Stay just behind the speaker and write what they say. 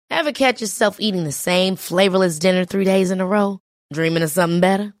Ever catch yourself eating the same flavorless dinner 3 days in a row? Dreaming of something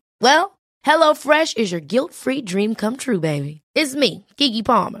better? Well, HelloFresh is your guilt-free dream come true, baby. It's me, Keke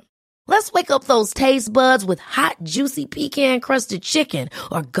Palmer. Let's wake up those taste buds with hot, juicy pecan-crusted chicken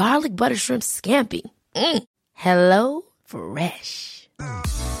or garlic butter shrimp scampi. Hello Fresh.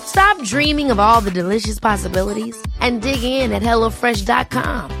 Stop dreaming of all the delicious possibilities and dig in at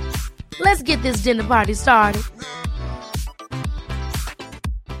HelloFresh.com. Let's get this dinner party started.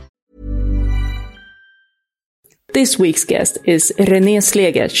 This week's guest is Renée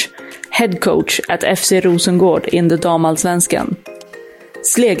Slegers, head coach at FC Rosengård in the Damallsvenskan.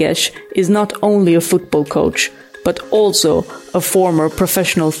 Slegers is not only a football coach, but also a former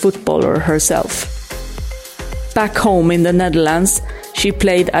professional footballer herself. Back home in the Netherlands, she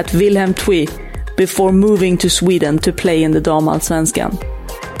played at Willem II before moving to Sweden to play in the Damallsvenskan.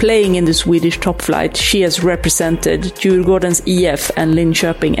 Playing in the Swedish top flight, she has represented Djurgårdens IF and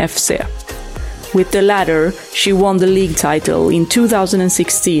Linköping FC. With the latter, she won the league title in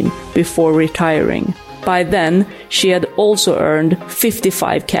 2016 before retiring. By then, she had also earned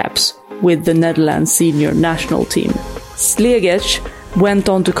 55 caps with the Netherlands senior national team. Slegers went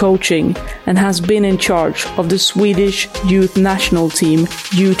on to coaching and has been in charge of the Swedish youth national team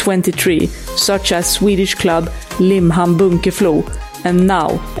U23, such as Swedish club Limhamn Bunkeflo and now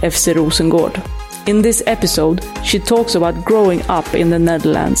FC Rosengård. In this episode, she talks about growing up in the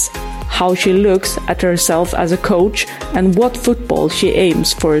Netherlands, how she looks at herself as a coach, and what football she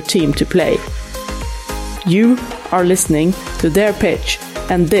aims for her team to play. You are listening to Their Pitch,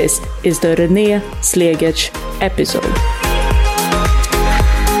 and this is the Renée Slegers episode.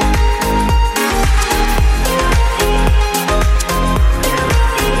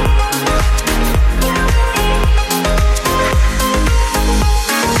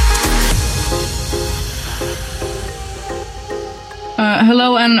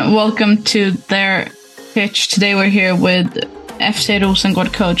 Hello and welcome to Their Pitch. Today we're here with FC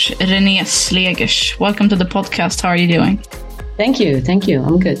Rosengård coach Renée Slegers. Welcome to the podcast. How are you doing? Thank you.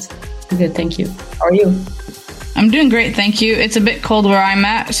 I'm good. Thank you. How are you? I'm doing great, thank you. It's a bit cold where I'm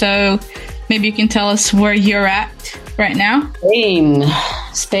at, so maybe you can tell us where you're at right now.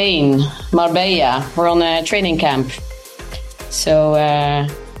 Spain, Marbella. We're on a training camp. So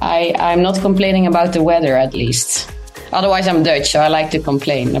I'm not complaining about the weather, at least. Otherwise, I'm Dutch, so I like to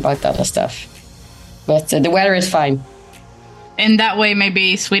complain about the other stuff. But the weather is fine. In that way,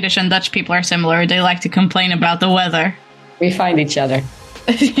 maybe Swedish and Dutch people are similar. They like to complain about the weather. We find each other.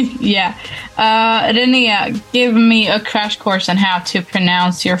 Yeah. Renée, give me a crash course on how to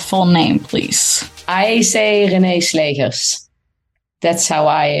pronounce your full name, please. I say Renée Slegers. That's how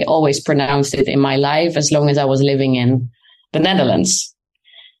I always pronounced it in my life, as long as I was living in the Netherlands.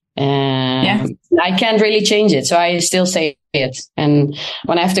 Yeah. I can't really change it, so I still say it. And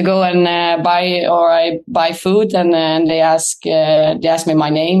when I have to go and I buy food, and they ask me my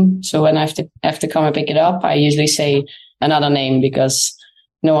name, so when I have to come and pick it up, I usually say another name because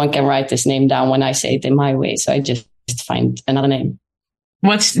no one can write this name down when I say it in my way. So I just find another name.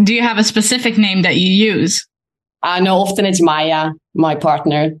 Do you have a specific name that you use? No, often it's Maya, my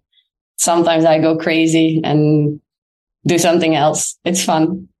partner. Sometimes I go crazy and do something else. It's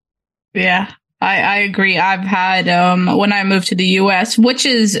fun. Yeah, I agree. I've had, when I moved to the US, which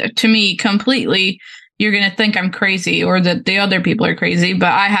is to me completely, you're going to think I'm crazy or that the other people are crazy, but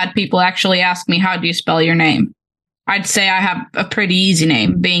I had people actually ask me, how do you spell your name? I'd say I have a pretty easy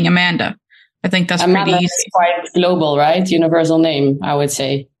name, being Amanda. I think that's Amanda pretty easy. Is quite global, right? Universal name, I would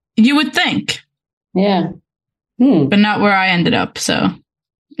say. You would think. Yeah. But not where I ended up. So,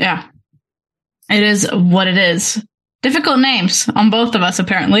 yeah, it is what it is. Difficult names on both of us,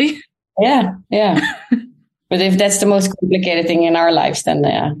 apparently. Yeah. But if that's the most complicated thing in our lives, then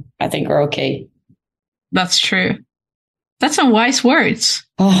I think we're okay. That's true. That's some wise words.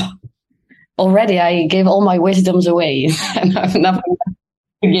 Oh, already I gave all my wisdoms away and I have nothing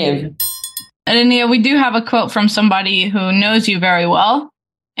to give. And we do have a quote from somebody who knows you very well,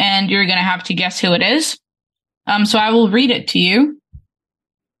 and you're going to have to guess who it is. So I will read it to you,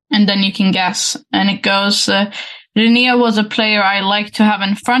 and then you can guess. And it goes, Renée was a player I liked to have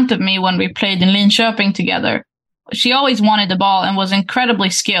in front of me when we played in Linköping together. She always wanted the ball and was incredibly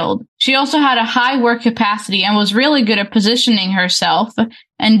skilled. She also had a high work capacity and was really good at positioning herself.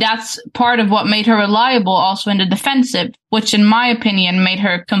 And that's part of what made her reliable also in the defensive, which in my opinion made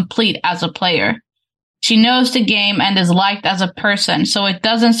her complete as a player. She knows the game and is liked as a person, so it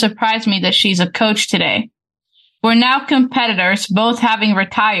doesn't surprise me that she's a coach today. We're now competitors, both having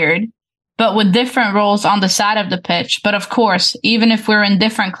retired, but with different roles on the side of the pitch. But of course, even if we're in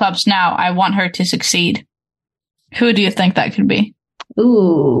different clubs now, I want her to succeed. Who do you think that could be?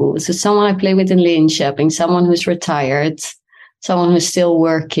 Ooh, so someone I play with in Linköping, someone who's retired, someone who's still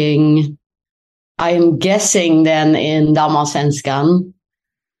working. I'm guessing then in Damallsvenskan.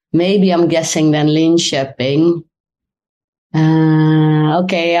 Maybe I'm guessing then Linköping.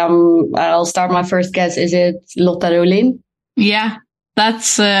 Okay, I'll start my first guess. Is it Lotta Rolin? Yeah,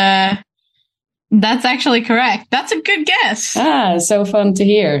 that's actually correct. That's a good guess. So fun to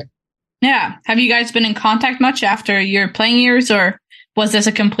hear. Yeah. Have you guys been in contact much after your playing years, or was this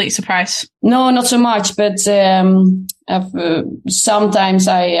a complete surprise? No, not so much, but sometimes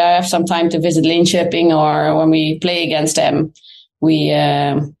I have some time to visit Linköping, or when we play against them,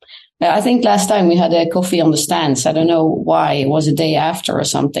 I think last time we had a coffee on the stands. I don't know why. It was a day after or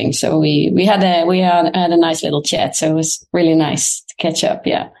something. So we had a nice little chat. So it was really nice to catch up.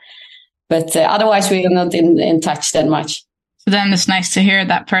 Yeah. But otherwise, we are not in touch that much. So then it's nice to hear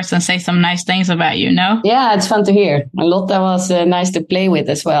that person say some nice things about you, no? Yeah, it's fun to hear. Lotta was nice to play with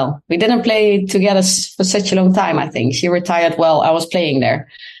as well. We didn't play together for such a long time, I think. She retired while I was playing there.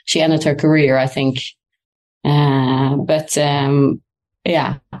 She ended her career, I think.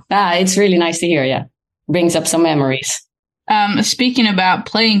 Yeah, it's really nice to hear. Yeah, brings up some memories. Speaking about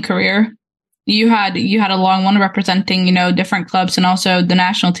playing career, you had a long one representing, different clubs and also the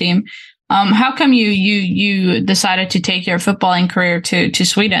national team. How come you decided to take your footballing career to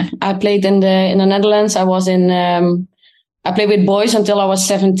Sweden? I played in the Netherlands. I played with boys until I was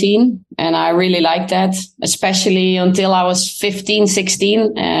 17, and I really liked that, especially until I was 15,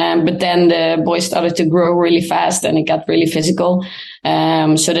 16. But then the boys started to grow really fast and it got really physical.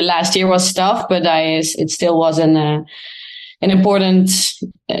 So the last year was tough, but it still was an important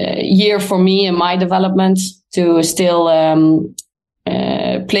year for me in my development to still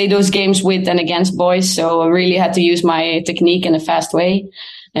play those games with and against boys. So I really had to use my technique in a fast way.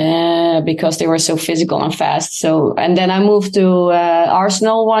 Because they were so physical and fast. And then I moved to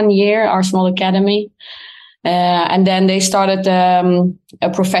Arsenal one year, Arsenal Academy. And then they started a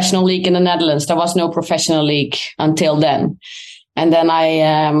professional league in the Netherlands. There was no professional league until then. And then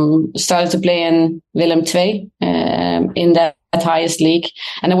I started to play in Willem II, in that highest league.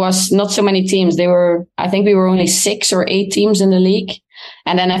 And there was not so many teams. I think we were only 6 or 8 teams in the league.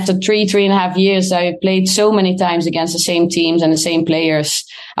 And then after 3.5 years, I played so many times against the same teams and the same players.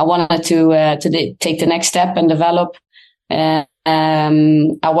 I wanted to take the next step and develop. I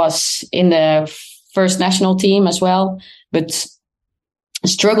was in the first national team as well, but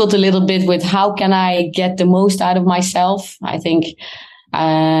struggled a little bit with how can I get the most out of myself. I think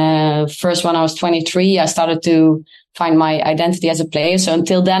first when I was 23, I started to find my identity as a player. So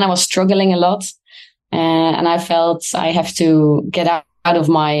until then, I was struggling a lot. And I felt I have to get out of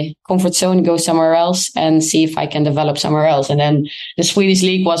my comfort zone, go somewhere else and see if I can develop somewhere else. And then the Swedish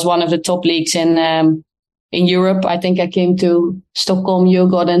league was one of the top leagues in Europe. I think I came to Stockholm,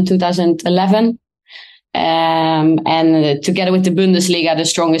 Djurgården in 2011. And together with the Bundesliga, the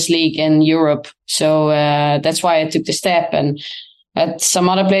strongest league in Europe. So, that's why I took the step. And had some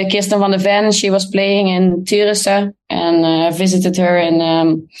other player, Kirsten van der Ven, she was playing in Tyresö, and visited her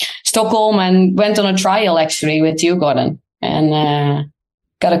in Stockholm and went on a trial actually with Djurgården and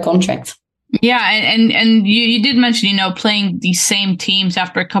got a contract. Yeah, and you did mention, playing these same teams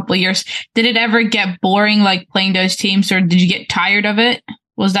after a couple of years. Did it ever get boring, like playing those teams, or did you get tired of it?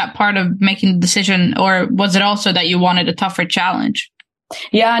 Was that part of making the decision, or was it also that you wanted a tougher challenge?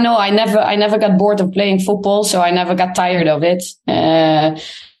 Yeah, no, I never got bored of playing football, so I never got tired of it.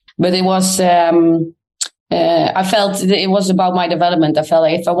 But it was, I felt it was about my development. I felt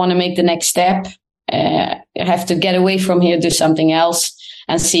like if I want to make the next step, I have to get away from here, do something else,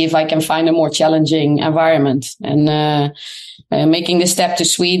 and see if I can find a more challenging environment. And making the step to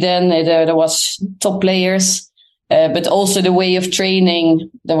Sweden, there was top players, but also the way of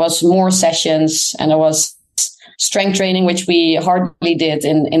training. There was more sessions, and there was strength training, which we hardly did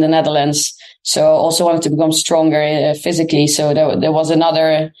in the Netherlands. So also wanted to become stronger physically. So there was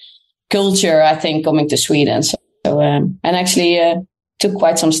another culture, I think, coming to Sweden. So and actually took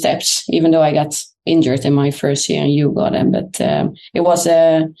quite some steps, even though I got injured in my first year in Djurgården. But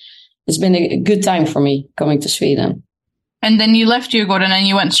it's been a good time for me coming to Sweden. And then you left Djurgården and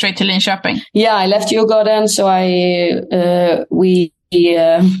you went straight to Linköping. Yeah, I left Djurgården. So we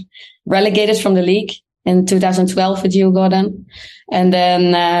relegated from the league in 2012 with Djurgården. And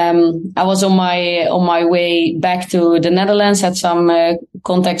then I was on my way back to the Netherlands, had some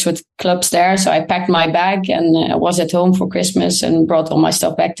contacts with clubs there. So I packed my bag and was at home for Christmas and brought all my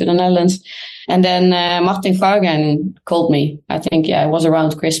stuff back to the Netherlands. And then Martin Vargen called me. I think, it was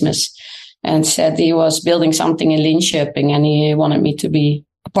around Christmas, and said he was building something in Linköping and he wanted me to be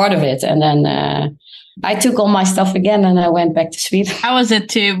a part of it. And then I took all my stuff again and I went back to Sweden. How was it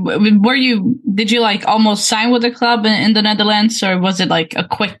did you like almost sign with the club in the Netherlands, or was it like a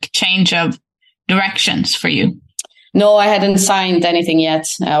quick change of directions for you? No, I hadn't signed anything yet.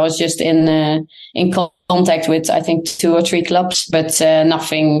 I was just in contact with, I think, 2 or 3 clubs, but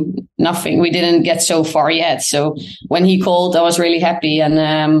nothing. We didn't get so far yet. So when he called, I was really happy, and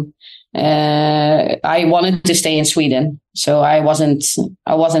I wanted to stay in Sweden. So I wasn't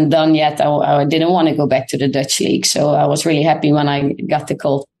done yet. I didn't want to go back to the Dutch league. So I was really happy when I got the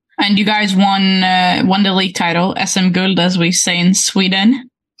call. And you guys won the league title, SM Guld, as we say in Sweden.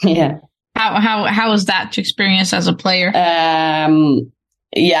 Yeah. How was that to experience as a player?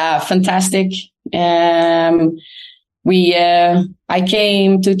 Yeah, fantastic. I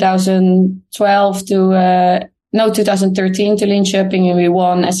came 2013 to Linköping, and we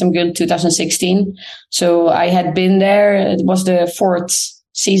won SM Guld 2016. So I had been there. It was the 4th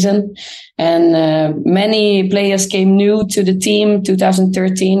season, and many players came new to the team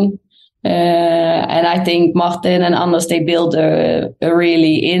 2013. And I think Martin and Anders, they built a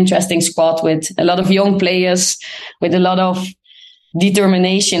really interesting squad with a lot of young players, with a lot of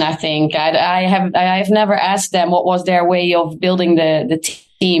determination. I think I have never asked them what was their way of building the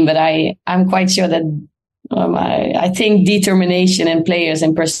team, but I'm quite sure that I think determination in players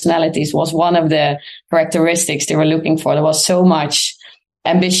and personalities was one of the characteristics they were looking for. There was so much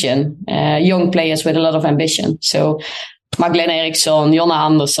ambition, young players with a lot of ambition. So Magdalena Eriksson, Jonna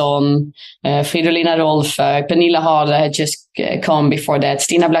Andersson, Fridolina Rolf, Pernilla Harder had just come before that.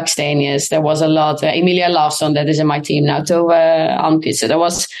 Stina Blackstenius. There was a lot. Emilia Larsson, that is in my team now. Tove Almqvist. So there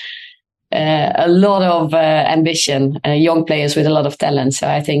was a lot of ambition, young players with a lot of talent. So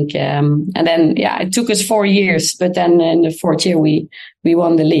I think, and then, it took us 4 years, but then in the 4th year, we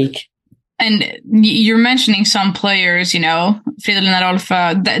won the league. And you're mentioning some players, Fridolina Rolf,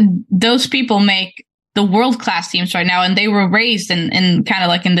 those people make the world-class teams right now, and they were raised in kind of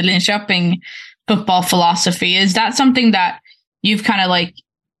like in the Linköping football philosophy. Is that something that you've kind of like,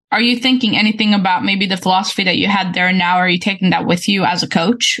 are you thinking anything about maybe the philosophy that you had there now? Are you taking that with you as a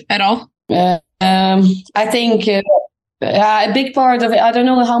coach at all? I think a big part of it, I don't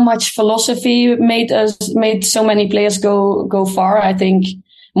know how much philosophy made so many players go far. I think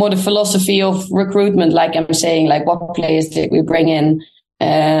more the philosophy of recruitment, like I'm saying, like what players did we bring in?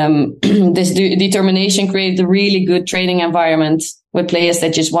 This determination created a really good training environment with players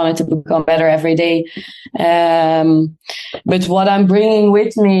that just wanted to become better every day. But what I'm bringing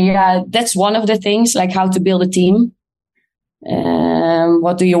with me, that's one of the things, like how to build a team.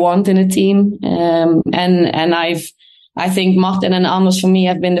 What do you want in a team? And I think Martin and Anders for me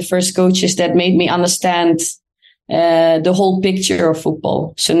have been the first coaches that made me understand the whole picture of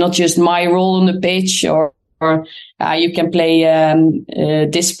football. So not just my role on the pitch, or you can play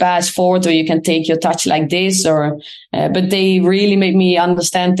this pass forward, or you can take your touch like this, but they really made me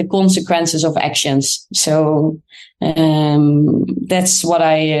understand the consequences of actions. So that's what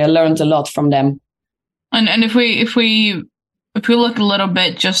I learned a lot from them. And if we look a little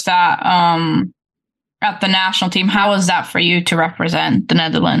bit just at the national team, how was that for you to represent the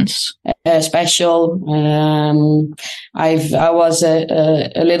Netherlands? Special. I was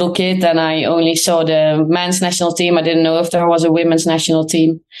a little kid, and I only saw the men's national team. I didn't know if there was a women's national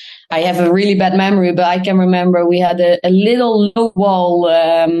team. I have a really bad memory, but I can remember we had a little low wall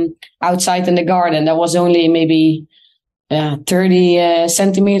outside in the garden. That was only maybe 30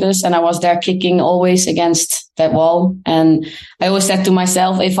 centimeters, and I was there kicking always against that wall. And I always said to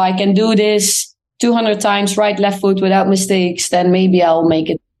myself, if I can do this 200 times right, left foot without mistakes, then maybe I'll make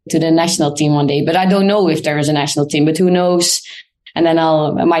it to the national team one day. But I don't know if there is a national team, but who knows? And then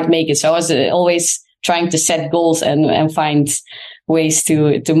I might make it. So I was always trying to set goals and find ways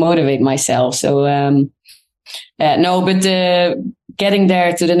to motivate myself. So, getting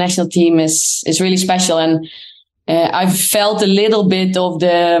there to the national team is really special. And I've felt a little bit of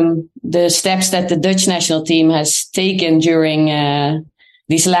the steps that the Dutch national team has taken during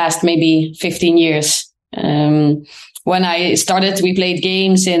these last maybe 15 years. When I started, we played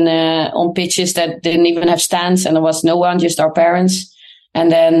games on pitches that didn't even have stands, and there was no one, just our parents.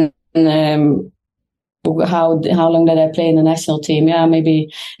 And then how long did I play in the national team? So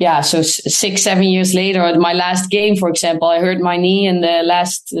 6-7 years later, my last game, for example, I hurt my knee in the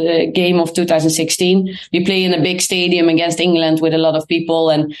last game of 2016. We play in a big stadium against England with a lot of people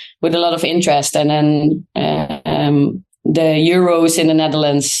and with a lot of interest. And then the Euros in the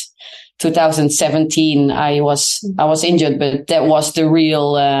Netherlands 2017, I was injured, but that was the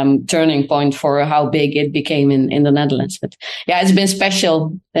real turning point for how big it became in the Netherlands. But it's been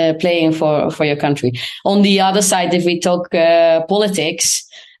special playing for your country. On the other side, if we talk politics,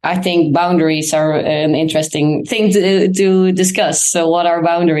 I think boundaries are an interesting thing to discuss. So what are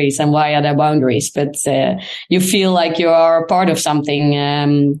boundaries and why are there boundaries? But you feel like you are a part of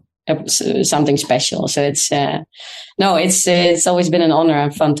something, something special. So it's always been an honor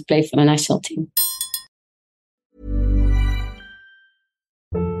and fun to play for the national team.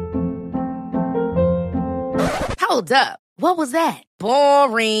 Hold up. What was that?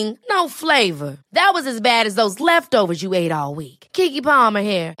 Boring. No flavor. That was as bad as those leftovers you ate all week. Keke Palmer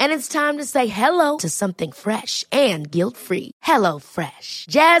here, and it's time to say hello to something fresh and guilt-free. Hello Fresh.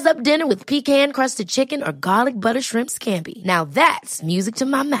 Jazz up dinner with pecan-crusted chicken or garlic butter shrimp scampi. Now that's music to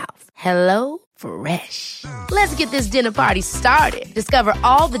my mouth. Hello Fresh. Let's get this dinner party started. Discover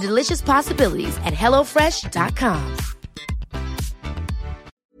all the delicious possibilities at hellofresh.com.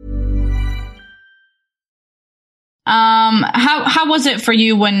 How was it for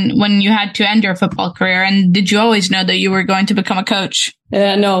you when you had to end your football career? And did you always know that you were going to become a coach?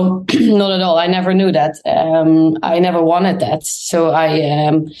 No, not at all. I never knew that. I never wanted that. So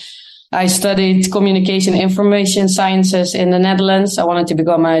I studied communication information sciences in the Netherlands. I wanted to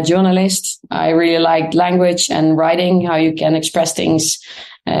become a journalist. I really liked language and writing, how you can express things.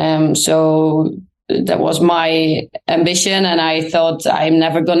 So that was my ambition. And I thought I'm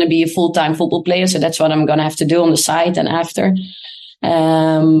never going to be a full-time football player. So that's what I'm going to have to do on the side and after.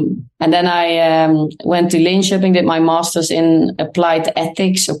 And then I went to Linköping, did my master's in applied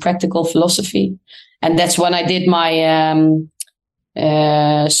ethics, so practical philosophy. And that's when I did my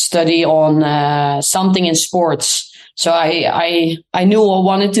study on something in sports. So I knew I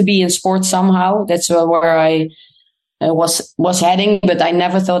wanted to be in sports somehow. That's where I was heading, but I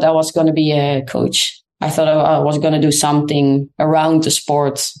never thought I was going to be a coach. I thought I was going to do something around the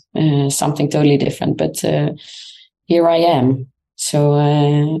sport, something totally different. But here I am. So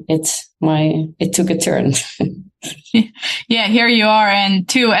it took a turn. Yeah, here you are, and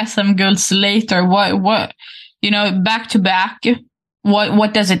 2 SM Gulds later. What back to back.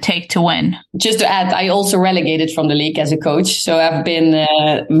 What does it take to win? Just to add, I also relegated from the league as a coach, so I've been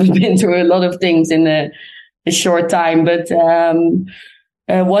through a lot of things in a short time. But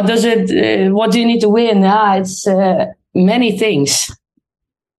what do you need to win? It's many things.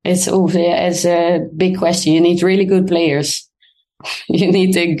 It's a big question. You need really good players. You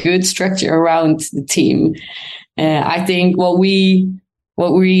need a good structure around the team. I think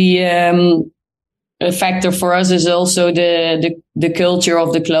a factor for us is also the culture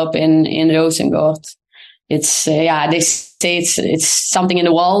of the club in Rosengård. It's they say it's something in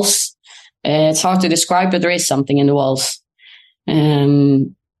the walls. It's hard to describe, but there is something in the walls.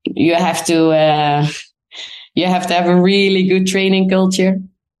 You have to have a really good training culture.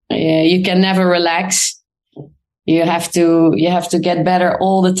 You can never relax. You have to get better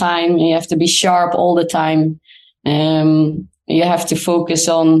all the time. You have to be sharp all the time. You have to focus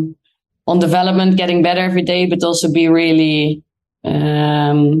on development, getting better every day, but also be really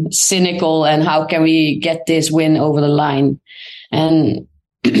cynical and how can we get this win over the line? And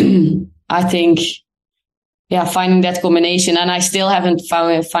I think, finding that combination, and I still haven't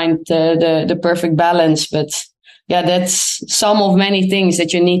find the perfect balance, but that's some of many things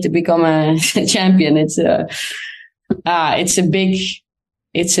that you need to become a champion. It's a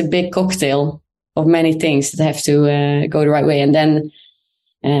big cocktail of many things that have to go the right way, and then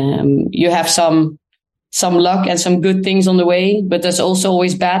you have some luck and some good things on the way, but there's also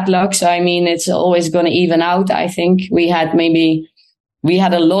always bad luck. So I mean, it's always going to even out. I think we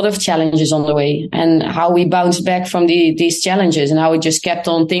had a lot of challenges on the way, and how we bounced back from these challenges and how we just kept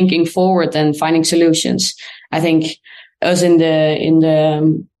on thinking forward and finding solutions. I think us in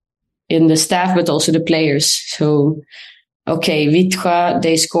the staff, but also the players. So, okay, Wittra,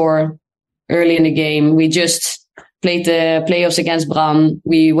 they score early in the game. We just played the playoffs against Brann.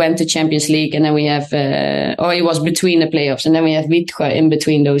 We went to Champions League, and then we have, it was between the playoffs, and then we have Wittra in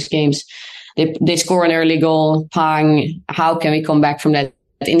between those games. They score an early goal. Pang. How can we come back from that?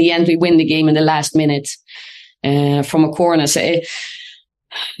 In the end, we win the game in the last minute from a corner. So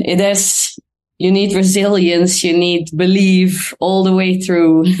you need resilience. You need belief all the way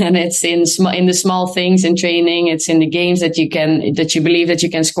through, and it's in the small things in training. It's in the games that you believe that you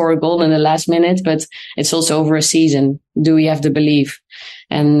can score a goal in the last minute. But it's also over a season. Do we have the belief?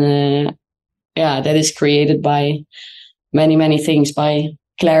 And that is created by many, many things. By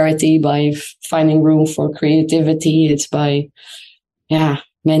clarity, by finding room for creativity. It's by,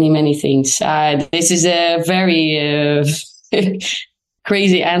 many, many things. This is a very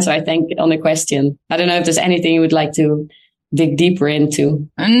crazy answer, I think, on the question. I don't know if there's anything you would like to dig deeper into.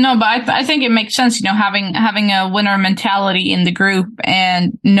 No, but I think it makes sense, having a winner mentality in the group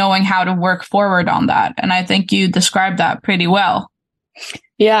and knowing how to work forward on that. And I think you described that pretty well.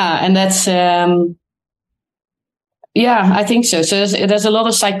 Yeah, and that's I think so. So there's a lot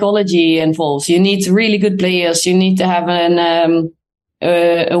of psychology involved. You need really good players. You need to have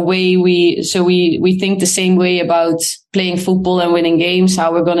a way we think the same way about playing football and winning games,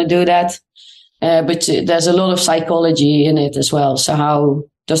 how we're going to do that. But there's a lot of psychology in it as well. So how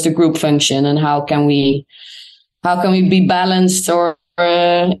does the group function, and how can we be balanced or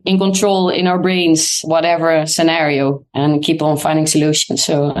in control in our brains, whatever scenario, and keep on finding solutions.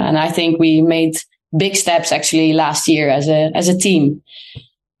 So, and I think we made big steps actually last year as a team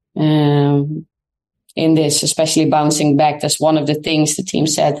in this, especially bouncing back. That's one of the things the team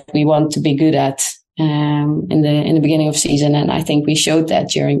said we want to be good at in the beginning of season, and I think we showed that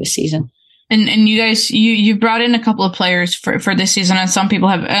during the season. And you guys, you brought in a couple of players for this season, and some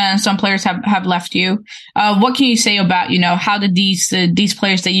players have left you. What can you say about, how did these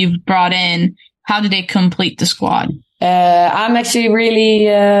players that you've brought in, how did they complete the squad? I'm actually really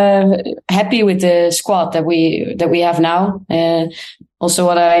happy with the squad that we have now. Also,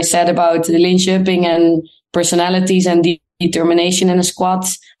 what I said about the Linköping and personalities and determination in the squad,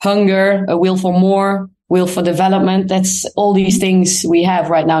 hunger, a will for more, will for development. That's all these things we have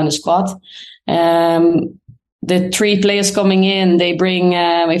right now in the squad. The 3 players coming in, they bring,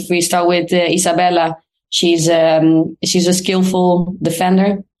 if we start with Isabella, she's a skillful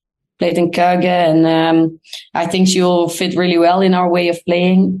defender, played in Køge, and I think she'll fit really well in our way of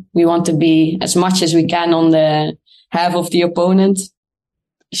playing. We want to be as much as we can on the half of the opponent.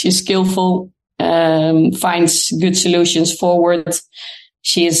 She's skillful, finds good solutions forward.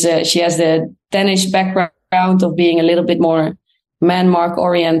 She has the Danish background of being a little bit more man-mark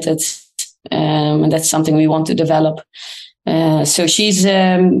oriented, and that's something we want to develop. So she's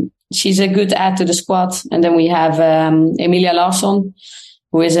a good add to the squad. And then we have Emilia Larsson,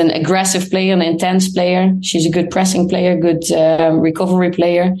 who is an aggressive player, an intense player. She's a good pressing player, good recovery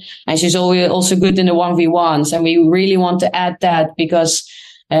player, and she's also good in the 1v1s. And we really want to add that because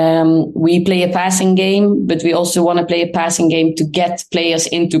we play a passing game, but we also want to play a passing game to get players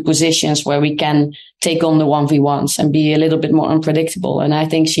into positions where we can take on the 1v1s and be a little bit more unpredictable. And I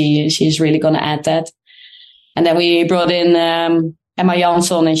think she's really going to add that. And then we brought in Emma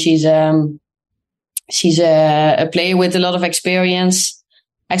Jansson, and she's a player with a lot of experience.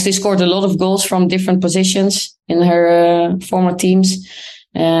 Actually scored a lot of goals from different positions in her former teams.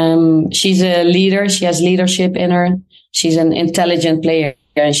 She's a leader. She has leadership in her. She's an intelligent player.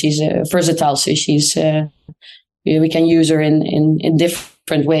 And she's versatile, so we can use her in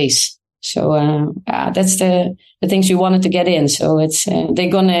different ways. So that's the things we wanted to get in. So it's they're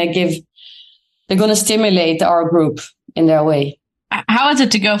gonna stimulate our group in their way. How is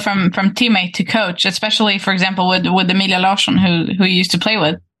it to go from teammate to coach, especially, for example, with Emilia Larsson, who you used to play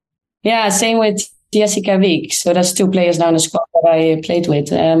with? Yeah, same with Jessica Wieck. So that's 2 players now in the squad that I played with.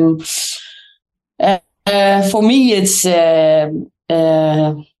 For me,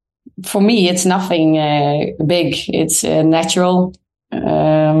 it's nothing big. It's natural.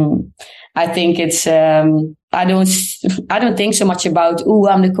 I think it's. I don't think so much about.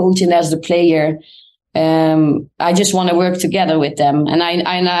 I'm the coach and there's the player. I just want to work together with them, and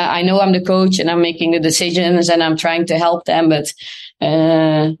I know I'm the coach and I'm making the decisions and I'm trying to help them. But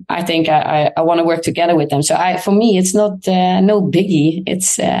I think I want to work together with them. So for me, it's not no biggie.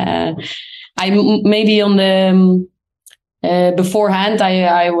 It's I maybe on the. Beforehand,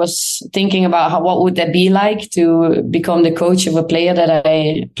 I was thinking about what would that be like to become the coach of a player that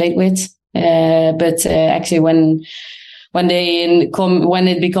I played with. But actually, when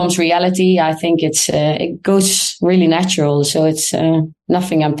it becomes reality, I think it goes really natural. So it's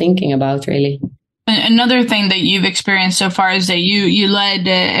nothing I'm thinking about really. Another thing that you've experienced so far is that you led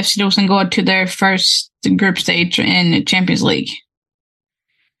FC Rosengård to their first group stage in Champions League.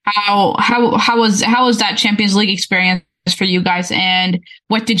 How was that Champions League experience for you guys, and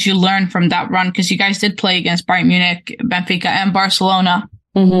what did you learn from that run? Because you guys did play against Bayern Munich, Benfica, and Barcelona.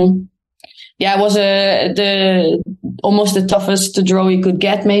 Mm-hmm. Yeah, it was almost the toughest draw you could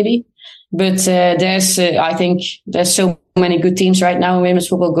get, maybe. But I think there's so many good teams right now. Women's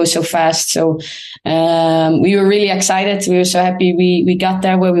football goes so fast. So we were really excited. We were so happy we got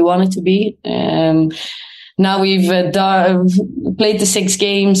there where we wanted to be. Now we've played the 6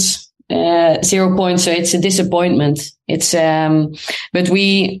 games. 0 points, so it's a disappointment. It's but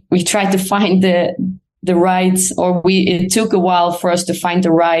we tried to find the right, or it took a while for us to find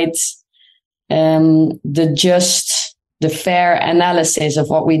the right, the fair analysis of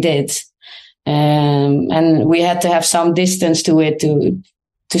what we did, and we had to have some distance to it to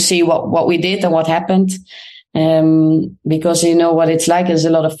see what we did and what happened, because you know what it's like. There's a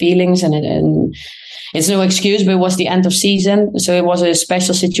lot of feelings, and it's no excuse, but it was the end of season. So it was a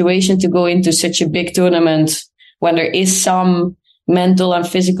special situation to go into such a big tournament when there is some mental and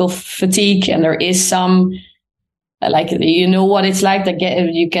physical fatigue, and there is some, like, you know what it's like, that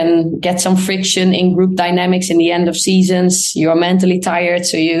you can get some friction in group dynamics in the end of seasons. You're mentally tired,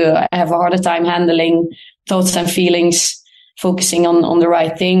 so you have a harder time handling thoughts and feelings, focusing on the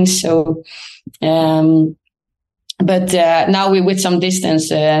right things. So, but now with some distance,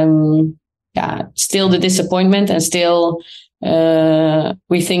 still the disappointment, and still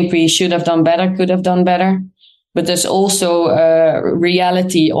we think we should have done better, could have done better. But there's also a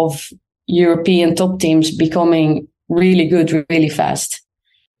reality of European top teams becoming really good, really fast.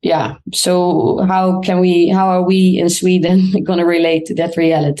 Yeah. So how are we in Sweden going to relate to that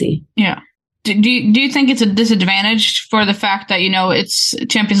reality? Yeah. Do you think it's a disadvantage for the fact that, it's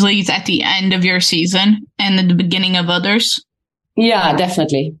Champions League is at the end of your season and at the beginning of others? Yeah,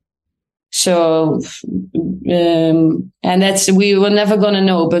 definitely. So, and we were never going to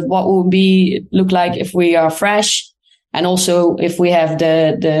know, but what will look like if we are fresh, and also if we have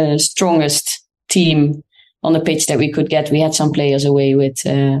the strongest team on the pitch that we could get. We had some players away with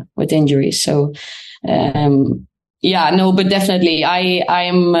injuries. So, but definitely I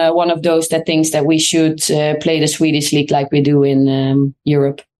am one of those that thinks that we should play the Swedish league like we do in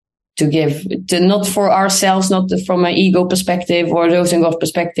Europe, not for ourselves, not from an ego perspective or Rosengård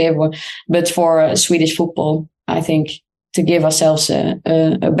perspective, but for Swedish football. I think to give ourselves a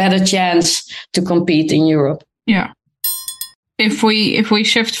better chance to compete in Europe. Yeah. If we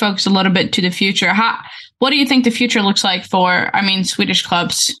shift focus a little bit to the future, what do you think the future looks like for, Swedish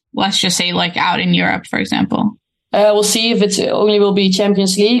clubs? Let's just say like out in Europe, for example. We'll see if it only will be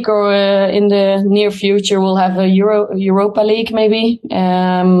Champions League, or in the near future we'll have a Europa League maybe.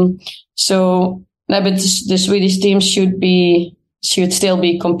 But the Swedish teams should still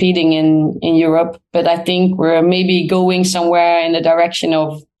be competing in Europe. But I think we're maybe going somewhere in the direction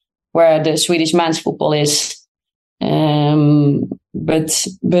of where the Swedish men's football is. But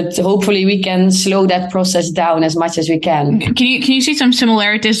hopefully we can slow that process down as much as we can. Can you see some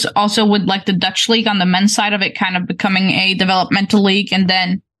similarities also with like the Dutch league on the men's side of it, kind of becoming a developmental league and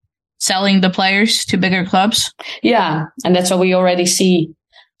then selling the players to bigger clubs? Yeah, and that's what we already see.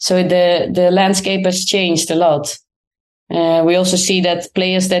 So the landscape has changed a lot. We also see that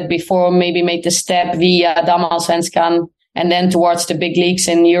players that before maybe made the step via Damallsvenskan and then towards the big leagues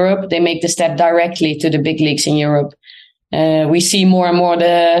in Europe, they make the step directly to the big leagues in Europe. We see more and more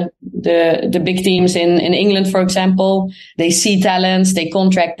the big teams in England, for example. They see talents, they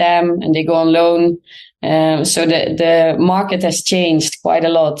contract them, and they go on loan. So the market has changed quite a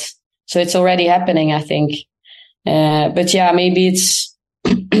lot. So it's already happening, I think. But yeah, maybe it's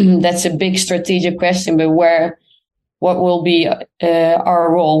that's a big strategic question. But what will be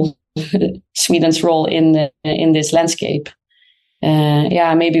our role, Sweden's role in this landscape?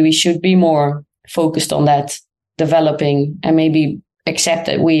 Maybe we should be more focused on that, developing, and maybe accept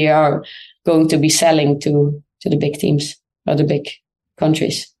that we are going to be selling to the big teams or the big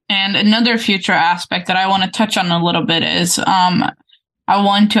countries. And another future aspect that I want to touch on a little bit is I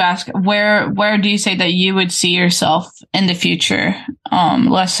want to ask, where do you say that you would see yourself in the future?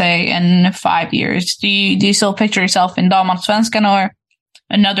 Let's say in 5 years. Do you still picture yourself in Damallsvenskan or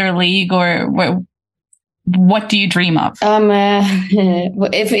another league, or what do you dream of? If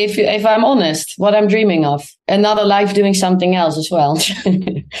I'm honest, what I'm dreaming of, another life doing something else as well.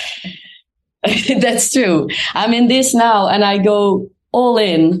 That's true. I'm in this now, and I go all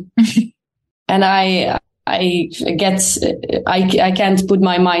in, and I can't put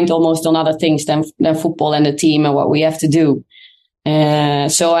my mind almost on other things than football and the team and what we have to do.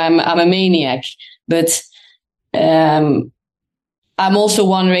 So I'm a maniac, but I'm also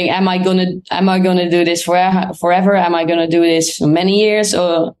wondering, am I gonna do this forever? Am I gonna do this for many years,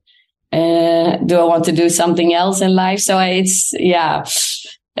 or do I want to do something else in life? So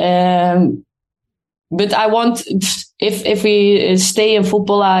but I want, if we stay in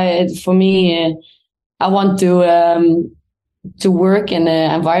football, I want to work in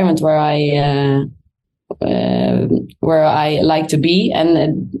an environment where I like to be,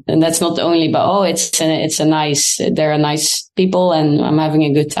 and that's not only, but there are nice people and I'm having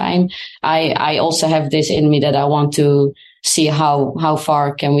a good time. I also have this in me that I want to see how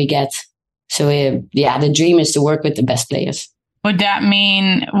far can we get. So the dream is to work with the best players. Would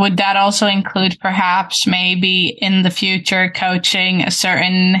that also include perhaps maybe in the future coaching a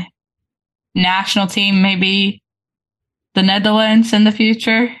certain national team, maybe the Netherlands in the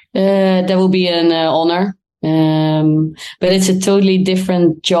future? That will be an honor. But it's a totally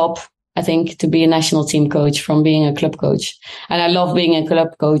different job I think, to be a national team coach from being a club coach. And I love being a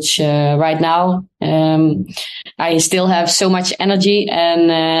club coach right now. I still have so much energy,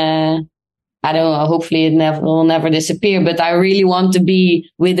 and I don't know, hopefully it will never disappear, but I really want to be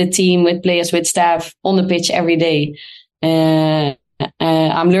with the team, with players, with staff on the pitch every day.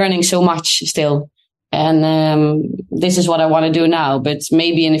 I'm learning so much still. And this is what I want to do now. But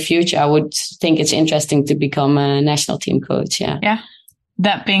maybe in the future, I would think it's interesting to become a national team coach. Yeah. Yeah.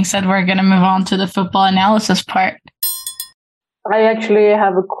 That being said, we're going to move on to the football analysis part. I actually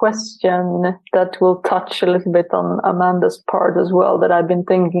have a question that will touch a little bit on Amanda's part as well, that I've been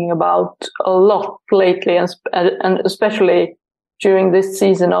thinking about a lot lately, and especially during this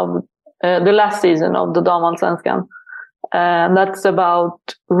season of the last season of the Damallsvenskan. And that's about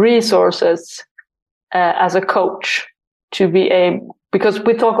resources as a coach, to be able, because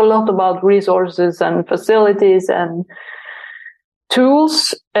we talk a lot about resources and facilities and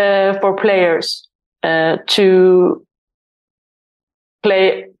tools for players to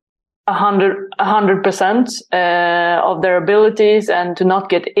play 100% of their abilities, and to not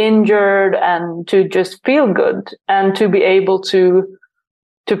get injured, and to just feel good, and to be able to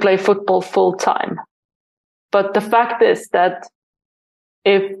play football full time. But the fact is that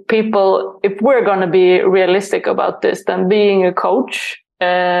if we're going to be realistic about this, then being a coach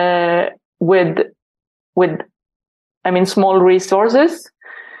with small resources,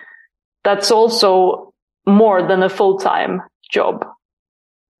 that's also more than a full-time job.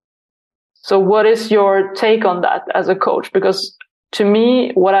 So what is your take on that as a coach? Because to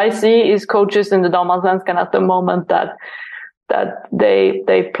me, what I see is coaches in the Damallsvenskan at the moment that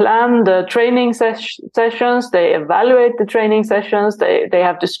they plan the training sessions, they evaluate the training sessions, they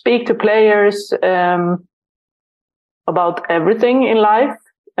have to speak to players about everything in life.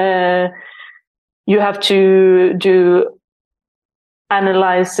 You have to do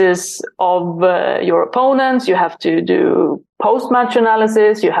analysis of your opponents. You have to do post-match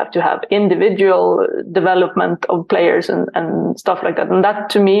analysis. You have to have individual development of players and stuff like that. And that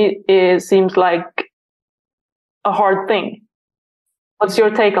to me seems like a hard thing. What's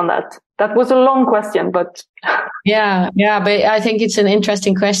your take on that? That was a long question, but yeah, but I think it's an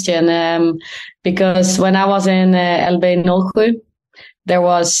interesting question because when I was in LB Nolgu, there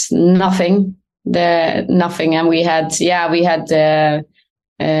was nothing, and we had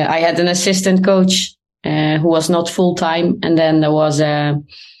I had an assistant coach who was not full time, and then there was a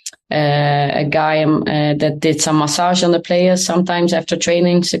guy that did some massage on the players sometimes after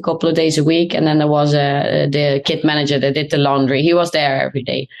trainings, a couple of days a week, and then there was the kit manager that did the laundry. He was there every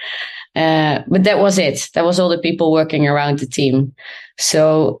day, but that was it. That was all the people working around the team.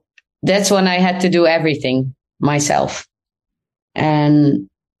 So that's when I had to do everything myself, and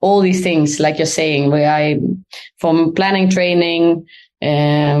all these things, like you're saying, from planning training,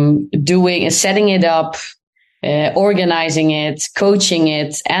 setting it up, organizing it, coaching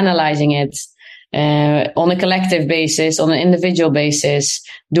it, analyzing it, on a collective basis, on an individual basis,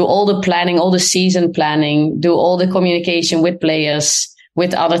 do all the planning, all the season planning, do all the communication with players,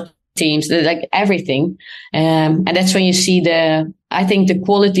 with other teams, like everything. And that's when you see I think the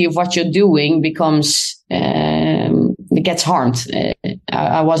quality of what you're doing becomes, it gets harmed.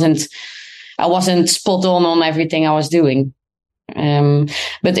 I wasn't spot on everything I was doing.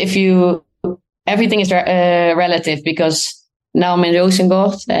 But everything is relative, because now I'm in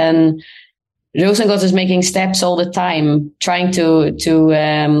Rosengård, and Rosengård is making steps all the time, trying to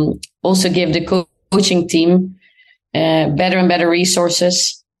also give the coaching team better and better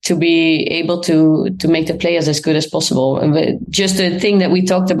resources to be able to make the players as good as possible. Just the thing that we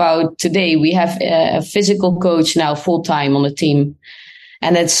talked about today, we have a physical coach now full time on the team,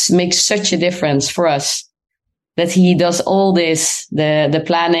 and that makes such a difference for us, that he does all this, the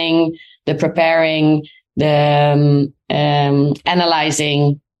planning, the preparing, the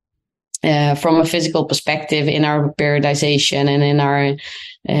analyzing from a physical perspective in our periodization and in our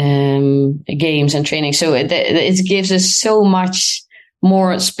games and training. So it gives us so much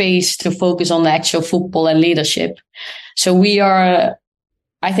more space to focus on the actual football and leadership. So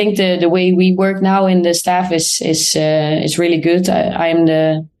I think the way we work now in the staff is really good. I'm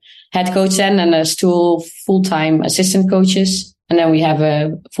the head coach then, and there's 2 full-time assistant coaches. And then we have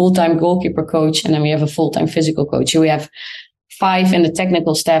a full-time goalkeeper coach, and then we have a full-time physical coach. So we have 5 in the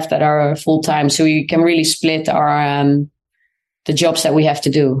technical staff that are full-time. So we can really split our the jobs that we have to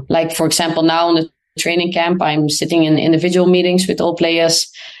do. Like, for example, now on the training camp, I'm sitting in individual meetings with all players.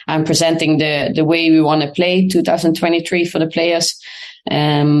 I'm presenting the way we want to play 2023 for the players.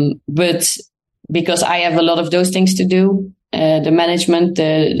 But because I have a lot of those things to do, the management,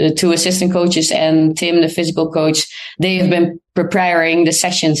 the two assistant coaches, and Tim, the physical coach, they have been preparing the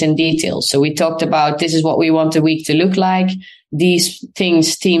sessions in detail. So we talked about, this is what we want the week to look like. These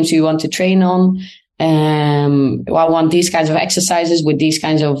teams we want to train on. I want these kinds of exercises with these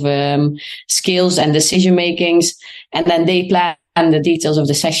kinds of skills and decision makings. And then they plan the details of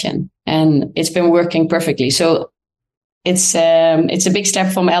the session. And it's been working perfectly. So it's a big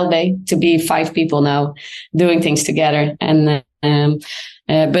step from LB to be 5 people now doing things together. And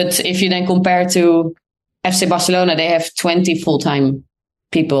but if you then compare to FC Barcelona, they have 20 full-time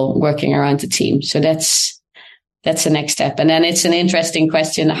people working around the team. So that's the next step. And then it's an interesting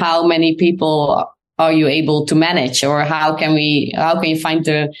question: how many people are you able to manage, or how can you find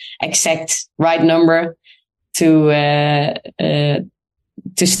the exact right number to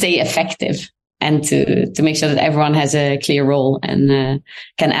stay effective and to make sure that everyone has a clear role and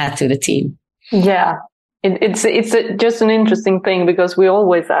can add to the team. Yeah, it's just an interesting thing, because we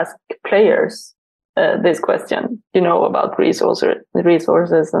always ask players this question, about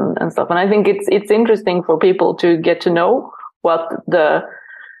resources and stuff. And I think it's interesting for people to get to know what the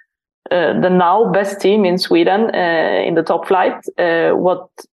now best team in Sweden in the top flight, what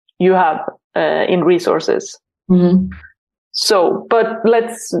you have in resources. Mm-hmm. So, but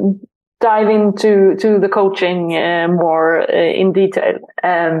let's dive into the coaching more in detail.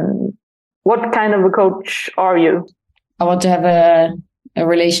 What kind of a coach are you? I want to have a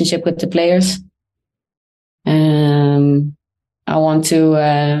relationship with the players. I want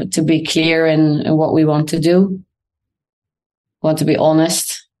to be clear in what we want to do. I want to be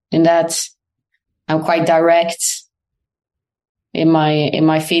honest in that. I'm quite direct in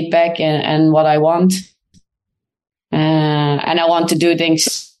my feedback and what I want. And I want to do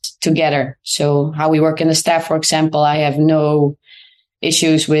things together. So how we work in the staff, for example, I have no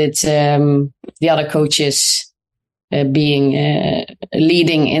issues with the other coaches being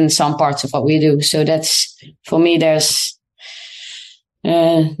leading in some parts of what we do. So that's, for me, I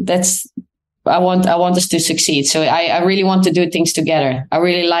want us to succeed. So I really want to do things together. I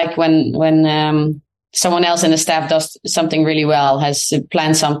really like when someone else in the staff does something really well, has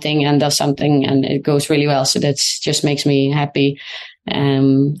planned something and does something and it goes really well. So that just makes me happy.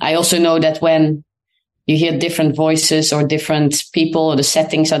 I also know that when you hear different voices or different people, or the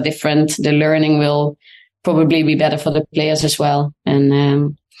settings are different, the learning will probably be better for the players as well.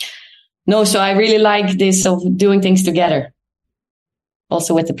 And so I really like this of doing things together,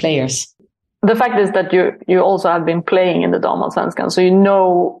 also with the players. The fact is that you also have been playing in the Damallsvenskan, so you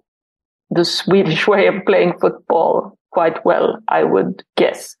know the Swedish way of playing football quite well, I would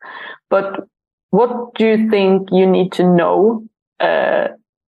guess. But what do you think you need to know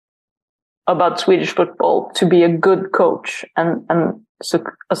about Swedish football to be a good coach and a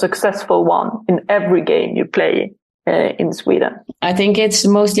successful one in every game you play in Sweden? I think it's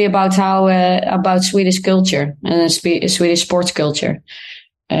mostly about about Swedish culture and Swedish sports culture.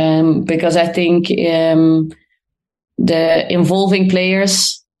 Because I think the involving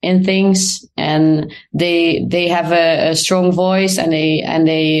players in things, and they have a strong voice, and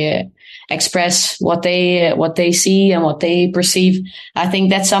they express what they see and what they perceive. I think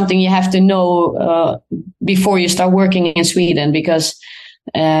that's something you have to know before you start working in Sweden, because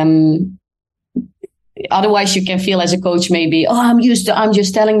otherwise you can feel as a coach maybe, I'm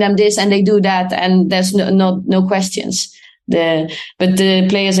just telling them this and they do that, and there's no questions. But the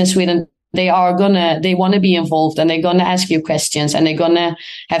players in Sweden, they want to be involved, and they're gonna ask you questions, and they're gonna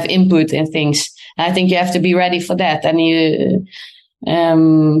have input in things. And I think you have to be ready for that. And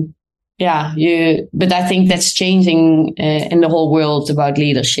but I think that's changing in the whole world about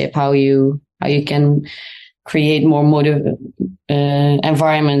leadership, how you can create more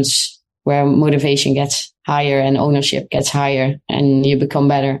environments where motivation gets higher and ownership gets higher, and you become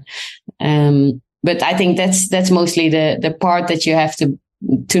better. But I think that's mostly the part that you have to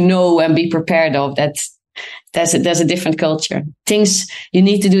know and be prepared of. That there's a different culture. You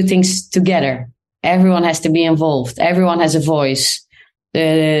need to do things together. Everyone has to be involved. Everyone has a voice.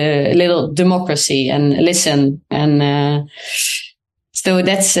 A little democracy and listen. And so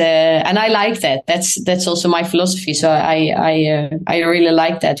that's and I like that. That's also my philosophy. So I really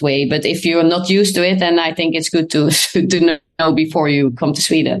like that way. But if you're not used to it, then I think it's good to know before you come to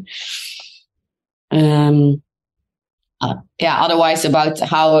Sweden. Otherwise about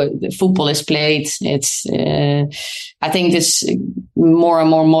how football is played, it's I think this more and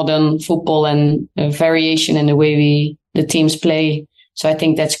more modern football and variation in the way the teams play. So I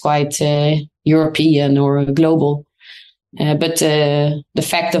think that's quite European or global. But the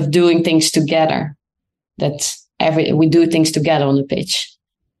fact of doing things together, that we do things together on the pitch.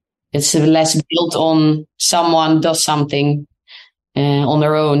 It's less built on someone does something on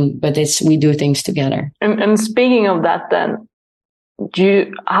their own, but we do things together. And speaking of that, then,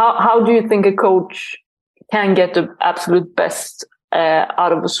 how do you think a coach can get the absolute best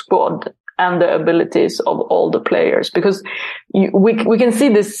out of a squad and the abilities of all the players? Because we can see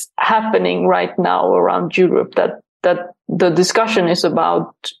this happening right now around Europe, that the discussion is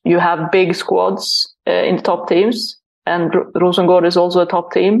about you have big squads in the top teams, and Rosengård is also a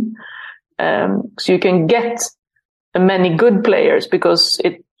top team. So you can get many good players because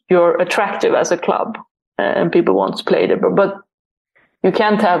you're attractive as a club and people want to play there. But you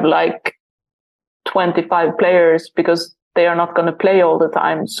can't have like 25 players because they are not going to play all the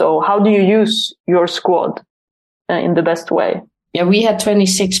time. So how do you use your squad in the best way? Yeah, we had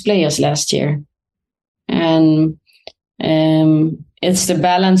 26 players last year. And it's the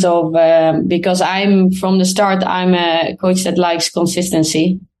balance of, because from the start, I'm a coach that likes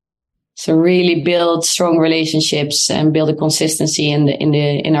consistency. So really build strong relationships and build a consistency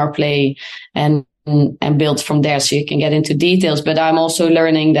in our play and build from there. So you can get into details, but I'm also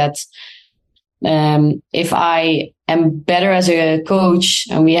learning that, if I am better as a coach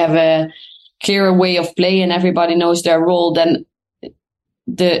and we have a clearer way of play and everybody knows their role, then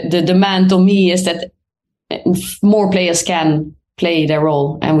the demand on me is that more players can play their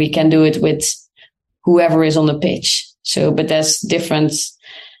role and we can do it with whoever is on the pitch. So, but there's different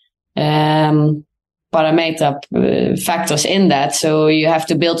parameter factors in that. So you have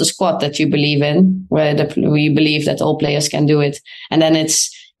to build a squad that you believe in, where we believe that all players can do it. And then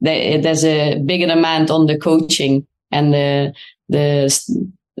there's a bigger demand on the coaching and the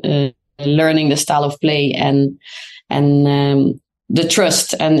learning the style of play and the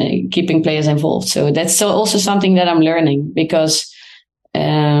trust and keeping players involved. So that's also something that I'm learning, because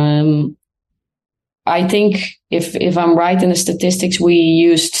I think if I'm right in the statistics, we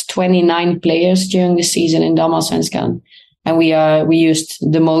used 29 players during the season in Damallsvenskan, and we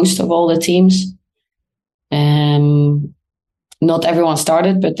used the most of all the teams. Not everyone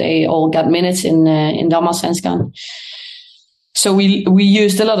started, but they all got minutes in Damallsvenskan. So we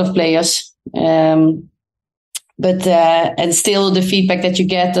used a lot of players. But and still the feedback that you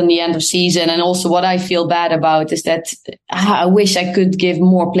get on the end of season, and also what I feel bad about is that I wish I could give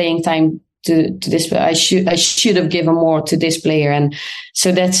more playing time to this player. I should have given more to this player. And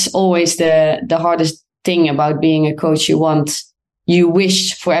so that's always the hardest thing about being a coach. You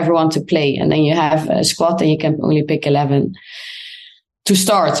wish for everyone to play, and then you have a squad and you can only pick 11 to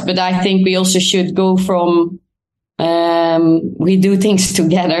start. But I think we also should go from, we do things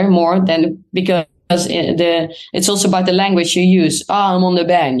together more than, because it's also about the language you use. Oh, I'm on the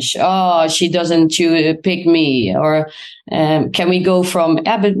bench. Oh, she doesn't pick me. Or can we go from,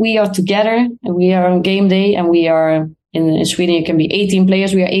 but we are together and we are on game day, and we are in Sweden, it can be 18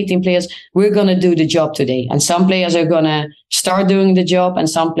 players. We are 18 players. We're going to do the job today. And some players are going to start doing the job and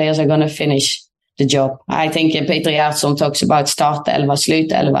some players are going to finish the job. I think Peter Gerhardsson talks about start 11,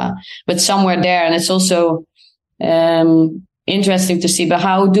 slut 11, but somewhere there. And it's also interesting to see, but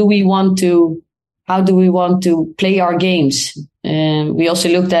how do we want to play our games? We also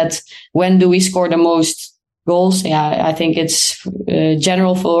looked at when do we score the most goals. Yeah, I think it's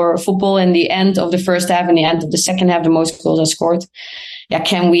general for football. In the end of the first half and the end of the second half, the most goals are scored. Yeah,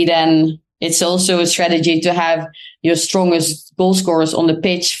 can we then? It's also a strategy to have your strongest goal scorers on the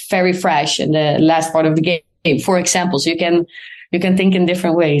pitch very fresh in the last part of the game, for example. So you can think in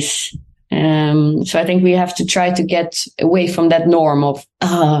different ways. So I think we have to try to get away from that norm of,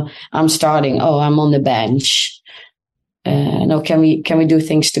 I'm starting. Oh, I'm on the bench. No, can we do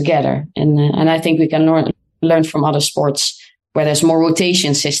things together? And I think we can learn from other sports where there's more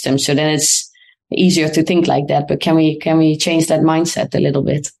rotation systems. So then it's easier to think like that. But can we change that mindset a little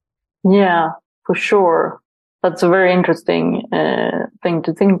bit? Yeah, for sure. That's a very interesting thing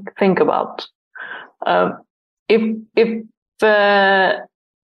to think about. If a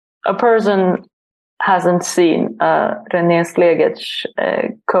person hasn't seen Renée Slegers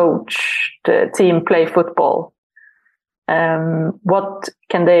coach the team play football, what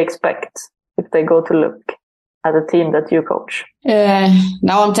can they expect if they go to look at a team that you coach?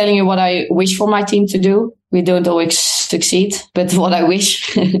 Now I'm telling you what I wish for my team to do. We don't always succeed, but what I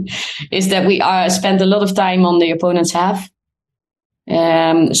wish is that we spend a lot of time on the opponent's half.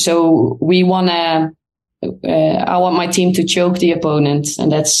 So we I want my team to choke the opponent,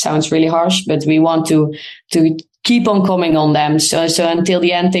 and that sounds really harsh, but we want to keep on coming on them. So until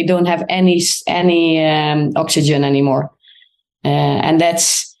the end, they don't have any oxygen anymore. And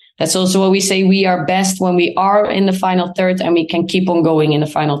that's also what we say. We are best when we are in the final third and we can keep on going in the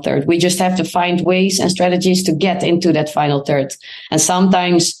final third. We just have to find ways and strategies to get into that final third. And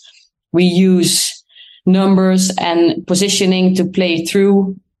sometimes we use numbers and positioning to play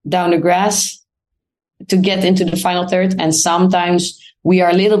through down the grass to get into the final third. And sometimes we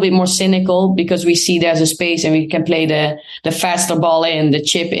are a little bit more cynical because we see there's a space and we can play the faster ball in, the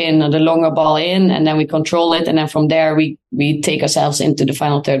chip in, or the longer ball in, and then we control it. And then from there, we take ourselves into the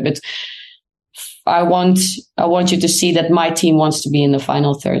final third. But I want you to see that my team wants to be in the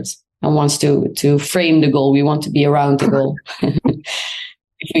final third and wants to frame the goal. We want to be around the goal.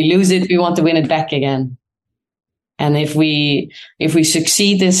 If we lose it, we want to win it back again. And if we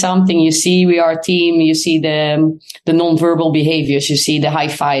succeed in something, you see we are a team, you see the non-verbal behaviors, you see the high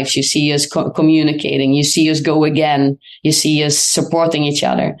fives, you see us communicating, you see us go again, you see us supporting each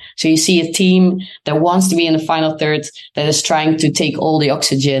other. So you see a team that wants to be in the final third, that is trying to take all the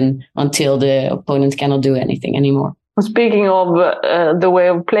oxygen until the opponent cannot do anything anymore. Speaking of the way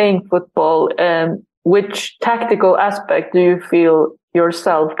of playing football, which tactical aspect do you feel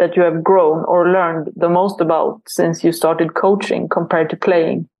yourself that you have grown or learned the most about since you started coaching compared to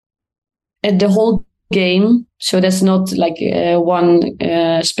playing? The whole game. So that's not like one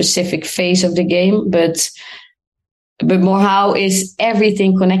specific phase of the game, but more how is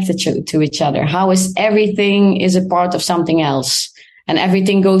everything connected to each other? How is everything is a part of something else? And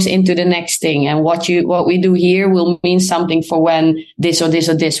everything goes into the next thing. And what we do here will mean something for when this or this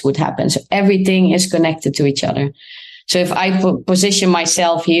or this would happen. So everything is connected to each other. So if I position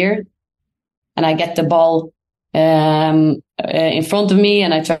myself here and I get the ball in front of me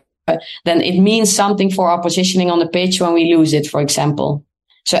and I try, then it means something for our positioning on the pitch when we lose it, for example.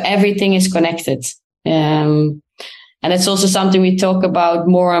 So everything is connected. And it's also something we talk about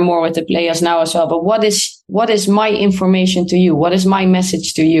more and more with the players now as well. But what is my information to you? What is my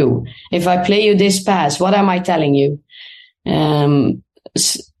message to you? If I play you this pass, what am I telling you?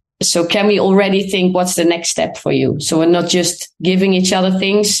 So can we already think what's the next step for you? So we're not just giving each other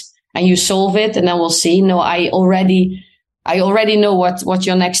things and you solve it and then we'll see. No, I already know what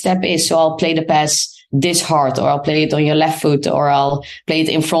your next step is. So I'll play the pass this hard, or I'll play it on your left foot, or I'll play it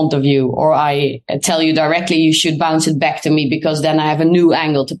in front of you, or I tell you directly you should bounce it back to me because then I have a new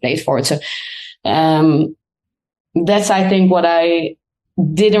angle to play it for it. So that's, I think, what I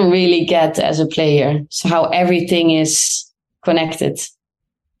didn't really get as a player. So how everything is connected.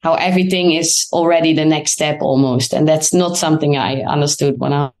 How everything is already the next step almost. And that's not something I understood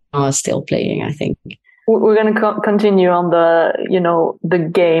when I was still playing, I think. We're going to continue on the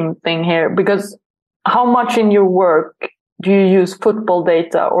game thing here, because how much in your work do you use football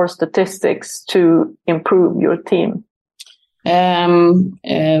data or statistics to improve your team?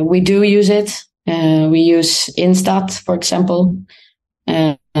 We do use it. We use Instat, for example,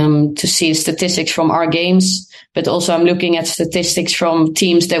 to see statistics from our games. But also I'm looking at statistics from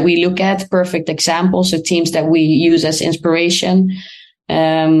teams that we look at, perfect examples, so teams that we use as inspiration.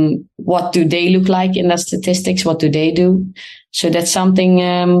 What do they look like in the statistics? What do they do? So that's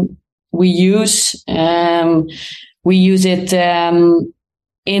something we use. We use it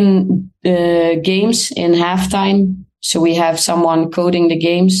in games in halftime. So we have someone coding the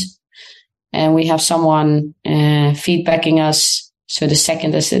games and we have someone feedbacking us. So the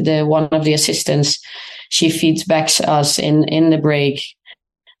second is one of the assistants. She feedbacks us in the break.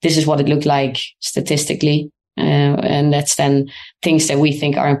 This is what it looked like statistically. And that's then things that we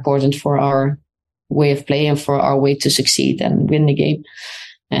think are important for our way of play and for our way to succeed and win the game.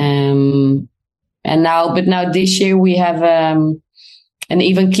 But now this year we have an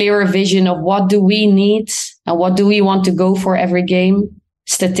even clearer vision of what do we need and what do we want to go for every game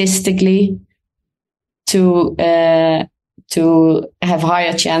statistically to have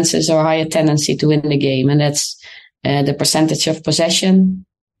higher chances or higher tendency to win the game. And that's the percentage of possession,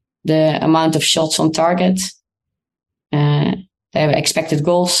 the amount of shots on target, the expected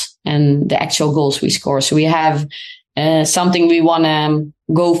goals, and the actual goals we score. So we have something we want to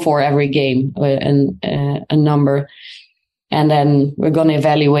go for every game, a number. And then we're going to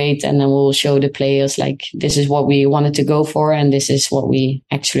evaluate, and then we'll show the players like this is what we wanted to go for and this is what we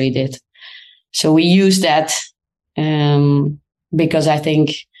actually did. So we use that because I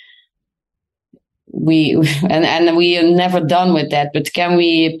think we are never done with that. But can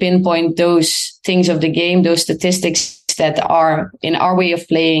we pinpoint those things of the game, those statistics that are in our way of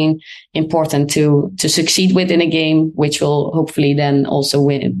playing important to succeed with in a game, which will hopefully then also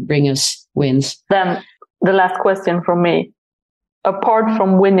bring us wins. Then the last question from me. Apart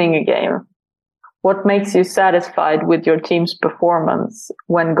from winning a game, what makes you satisfied with your team's performance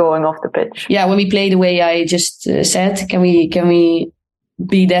when going off the pitch? Yeah, when we play the way I just said, can we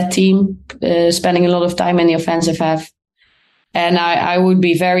be that team spending a lot of time in the offensive half? And I would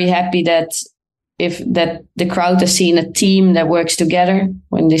be very happy that if that the crowd has seen a team that works together,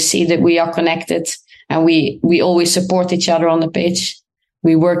 when they see that we are connected and we always support each other on the pitch.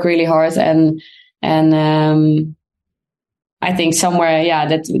 We work really hard, and I think somewhere,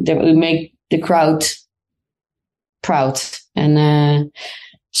 that will make the crowd proud. And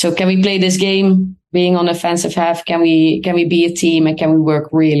so can we play this game being on offensive half? Can we be a team, and can we work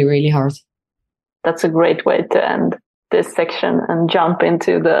really, really hard? That's a great way to end this section and jump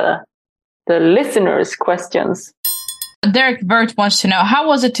into the listeners' questions. Derek Burt wants to know, how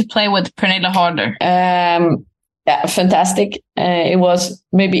was it to play with Pernille Harder? Yeah, fantastic. It was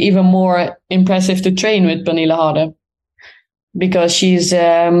maybe even more impressive to train with Pernille Harder, because she's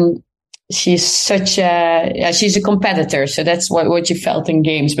such she's a competitor. So that's what you felt in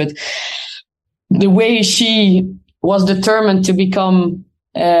games. But the way she was determined to become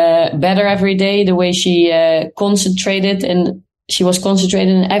better every day, the way she concentrated, and she was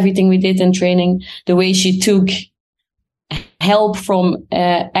concentrated in everything we did in training, the way she took help from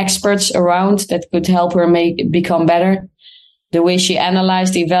experts around that could help her become better, the way she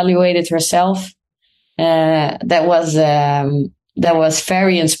analyzed, evaluated herself, that was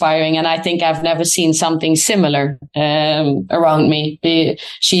very inspiring. And I think I've never seen something similar around me.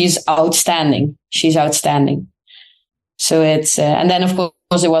 She's outstanding. So it's and then of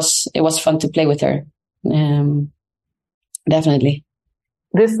course it was fun to play with her. Definitely.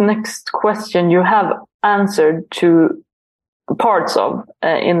 This next question you have answered to parts of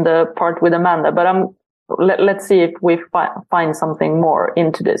in the part with Amanda, but let's see if we find something more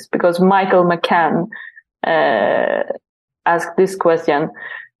into this, because Michael McCann asked this question: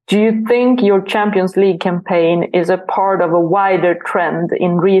 do you think your Champions League campaign is a part of a wider trend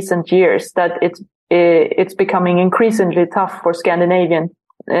in recent years, that it's becoming increasingly tough for Scandinavian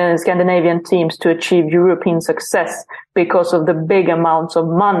teams to achieve European success because of the big amounts of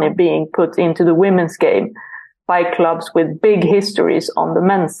money being put into the women's game by clubs with big histories on the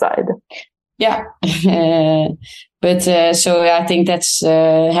men's side? Yeah, but so I think that's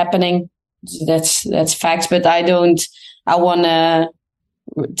happening. That's facts. But I want to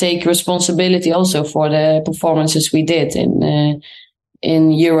take responsibility also for the performances we did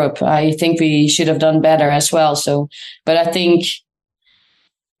in Europe. I think we should have done better as well. So, but I think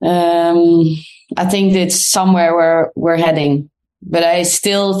that's somewhere where we're heading. But I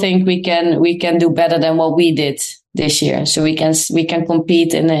still think we can do better than what we did this year. So we can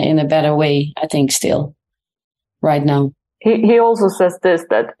compete in a better way, I think, still right now. He also says this,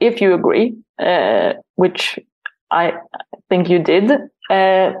 that if you agree, which I think you did,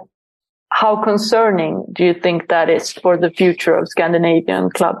 how concerning do you think that is for the future of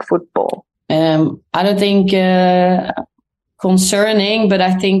Scandinavian club football? I don't think concerning, but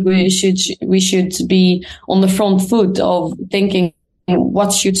I think we should be on the front foot of thinking,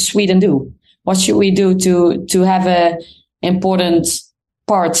 what should Sweden do? What should we do to have a important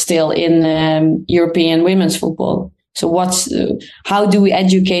part still in European women's football? So how do we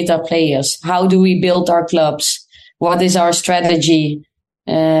educate our players? How do we build our clubs? What is our strategy?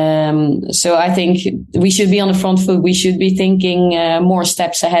 So I think we should be on the front foot. We should be thinking more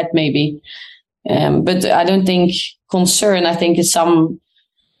steps ahead, maybe. But I don't think concern. I think it's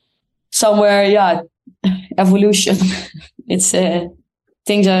somewhere, evolution. It's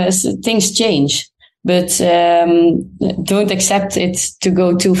things change, but don't accept it to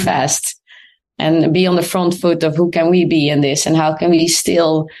go too fast, and be on the front foot of who can we be in this, and how can we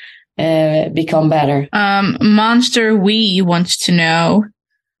still become better. Monster Wee wants to know,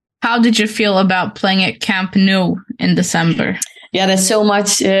 how did you feel about playing at Camp Nou in December? Yeah, there's so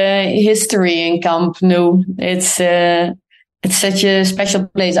much history in Camp Nou. It's such a special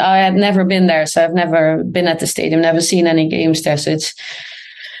place. I had never been there, so I've never been at the stadium, never seen any games there. So it's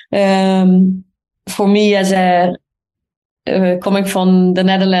for me, as coming from the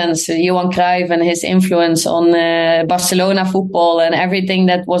Netherlands, Johan Cruyff and his influence on Barcelona football and everything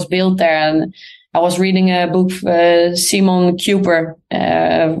that was built there. And I was reading a book, Simon Cooper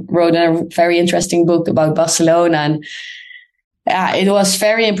wrote a very interesting book about Barcelona, and it was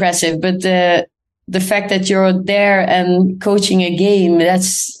very impressive. But the fact that you're there and coaching a game,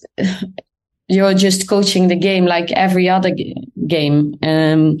 you're just coaching the game like every other game.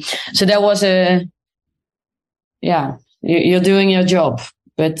 So that was you're doing your job,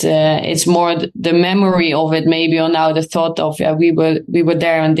 but it's more the memory of it, maybe, or now the thought of we were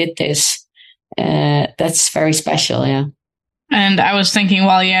there and did this. That's very special, yeah. And I was thinking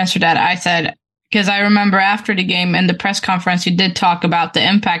while you answered that, I said, because I remember after the game in the press conference, you did talk about the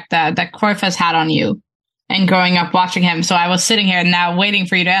impact that Cruyff has had on you and growing up watching him. So I was sitting here now waiting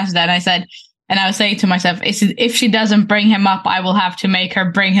for you to answer that. And I said, and I was saying to myself, if she doesn't bring him up, I will have to make her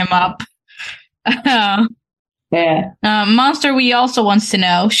bring him up. Yeah. Monster We also wants to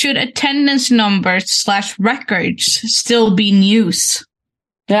know, should attendance numbers / records still be in use?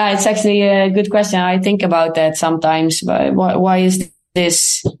 Yeah, it's actually a good question. I think about that sometimes. But why is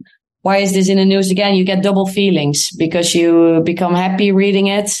this? Why is this in the news again? You get double feelings because you become happy reading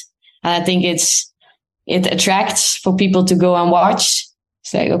it, and I think it attracts for people to go and watch.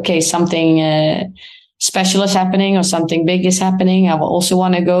 It's like, okay, something special is happening or something big is happening. I will also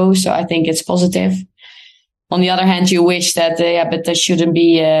want to go, so I think it's positive. On the other hand, you wish that, but there shouldn't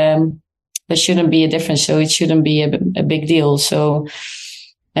be a difference. So it shouldn't be a big deal. So,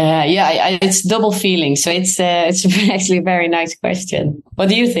 it's double feeling. So it's actually a very nice question. What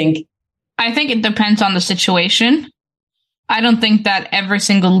do you think? I think it depends on the situation. I don't think that every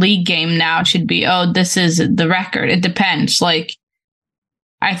single league game now should be, this is the record. It depends. Like,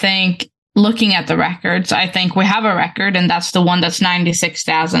 I think looking at the records, I think we have a record, and that's the one that's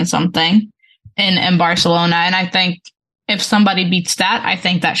 96,000 something. In Barcelona. And I think if somebody beats that, I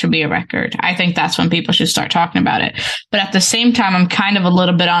think that should be a record. I think that's when people should start talking about it. But at the same time, I'm kind of a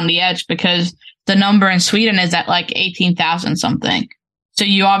little bit on the edge because the number in Sweden is at like 18,000 something. So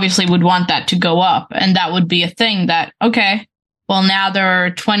you obviously would want that to go up. And that would be a thing that, okay, well, now there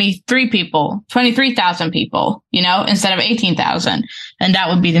are 23,000 people, instead of 18,000. And that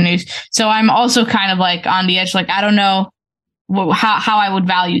would be the news. So I'm also kind of like on the edge, like, I don't know how I would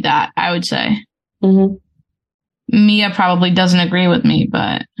value that, I would say. Mm-hmm. Mia probably doesn't agree with me,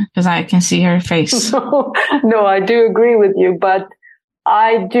 but because I can see her face. No, I do agree with you, but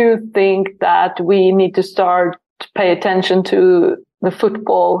I do think that we need to start to pay attention to the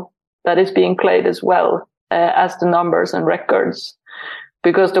football that is being played as well as the numbers and records,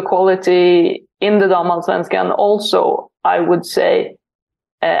 because the quality in the Damallsvenskan also, I would say,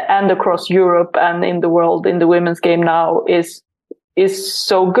 and across Europe and in the world in the women's game now is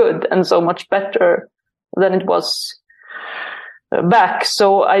so good and so much better than it was back.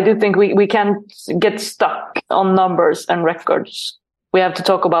 So I do think we can't get stuck on numbers and records. We have to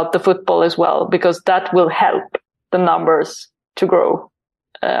talk about the football as well, because that will help the numbers to grow,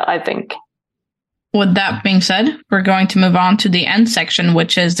 I think. With that being said, we're going to move on to the end section,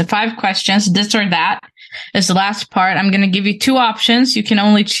 which is the 5 questions, this or that. Is the last part. I'm going to give you 2 options. You can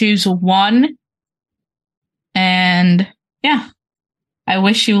only choose one. And yeah, I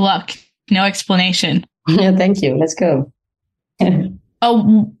wish you luck. No explanation. Yeah, thank you. Let's go. A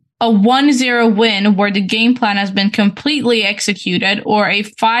 1-0 win where the game plan has been completely executed, or a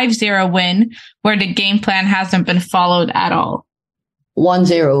 5-0 win where the game plan hasn't been followed at all.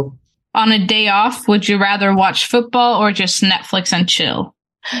 1-0. On a day off, would you rather watch football or just Netflix and chill?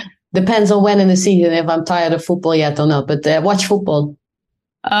 Depends on when in the season, if I'm tired of football yet or not, but watch football.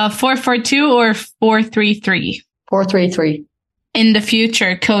 4-4-2 or 4-3-3? 4-3-3. In the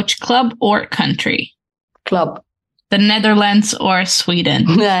future, coach club or country? Club. The Netherlands or Sweden?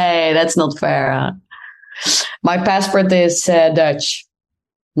 Hey, that's not fair. My passport is Dutch,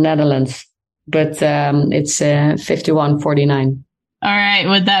 Netherlands, but it's 51-49. All right.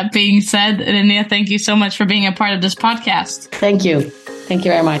 With that being said, Renée, thank you so much for being a part of this podcast. Thank you. Thank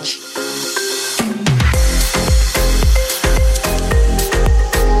you very much.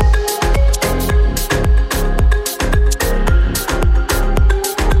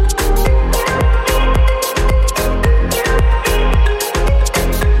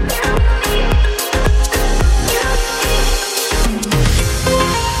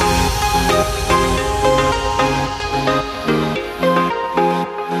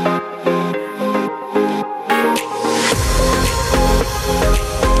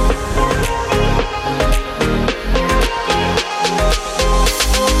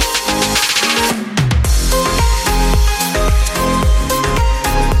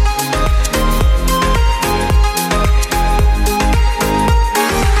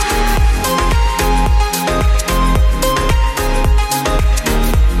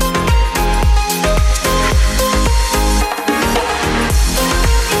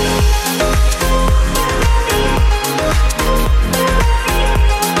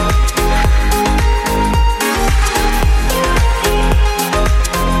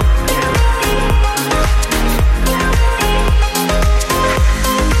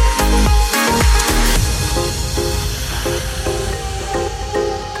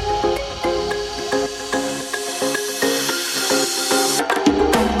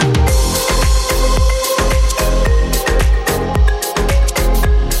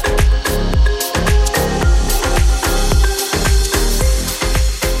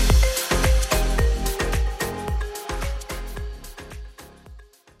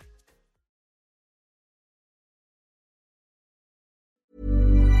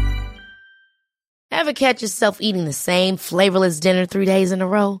 Ever catch yourself eating the same flavorless dinner 3 days in a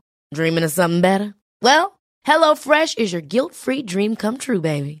row? Dreaming of something better? Well, HelloFresh is your guilt-free dream come true,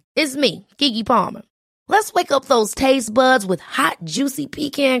 baby. It's me, Keke Palmer. Let's wake up those taste buds with hot, juicy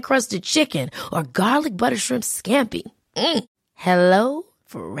pecan-crusted chicken or garlic butter shrimp scampi. Hello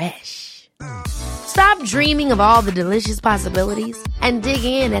Fresh. Stop dreaming of all the delicious possibilities and dig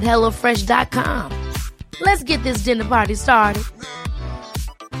in at HelloFresh.com. Let's get this dinner party started.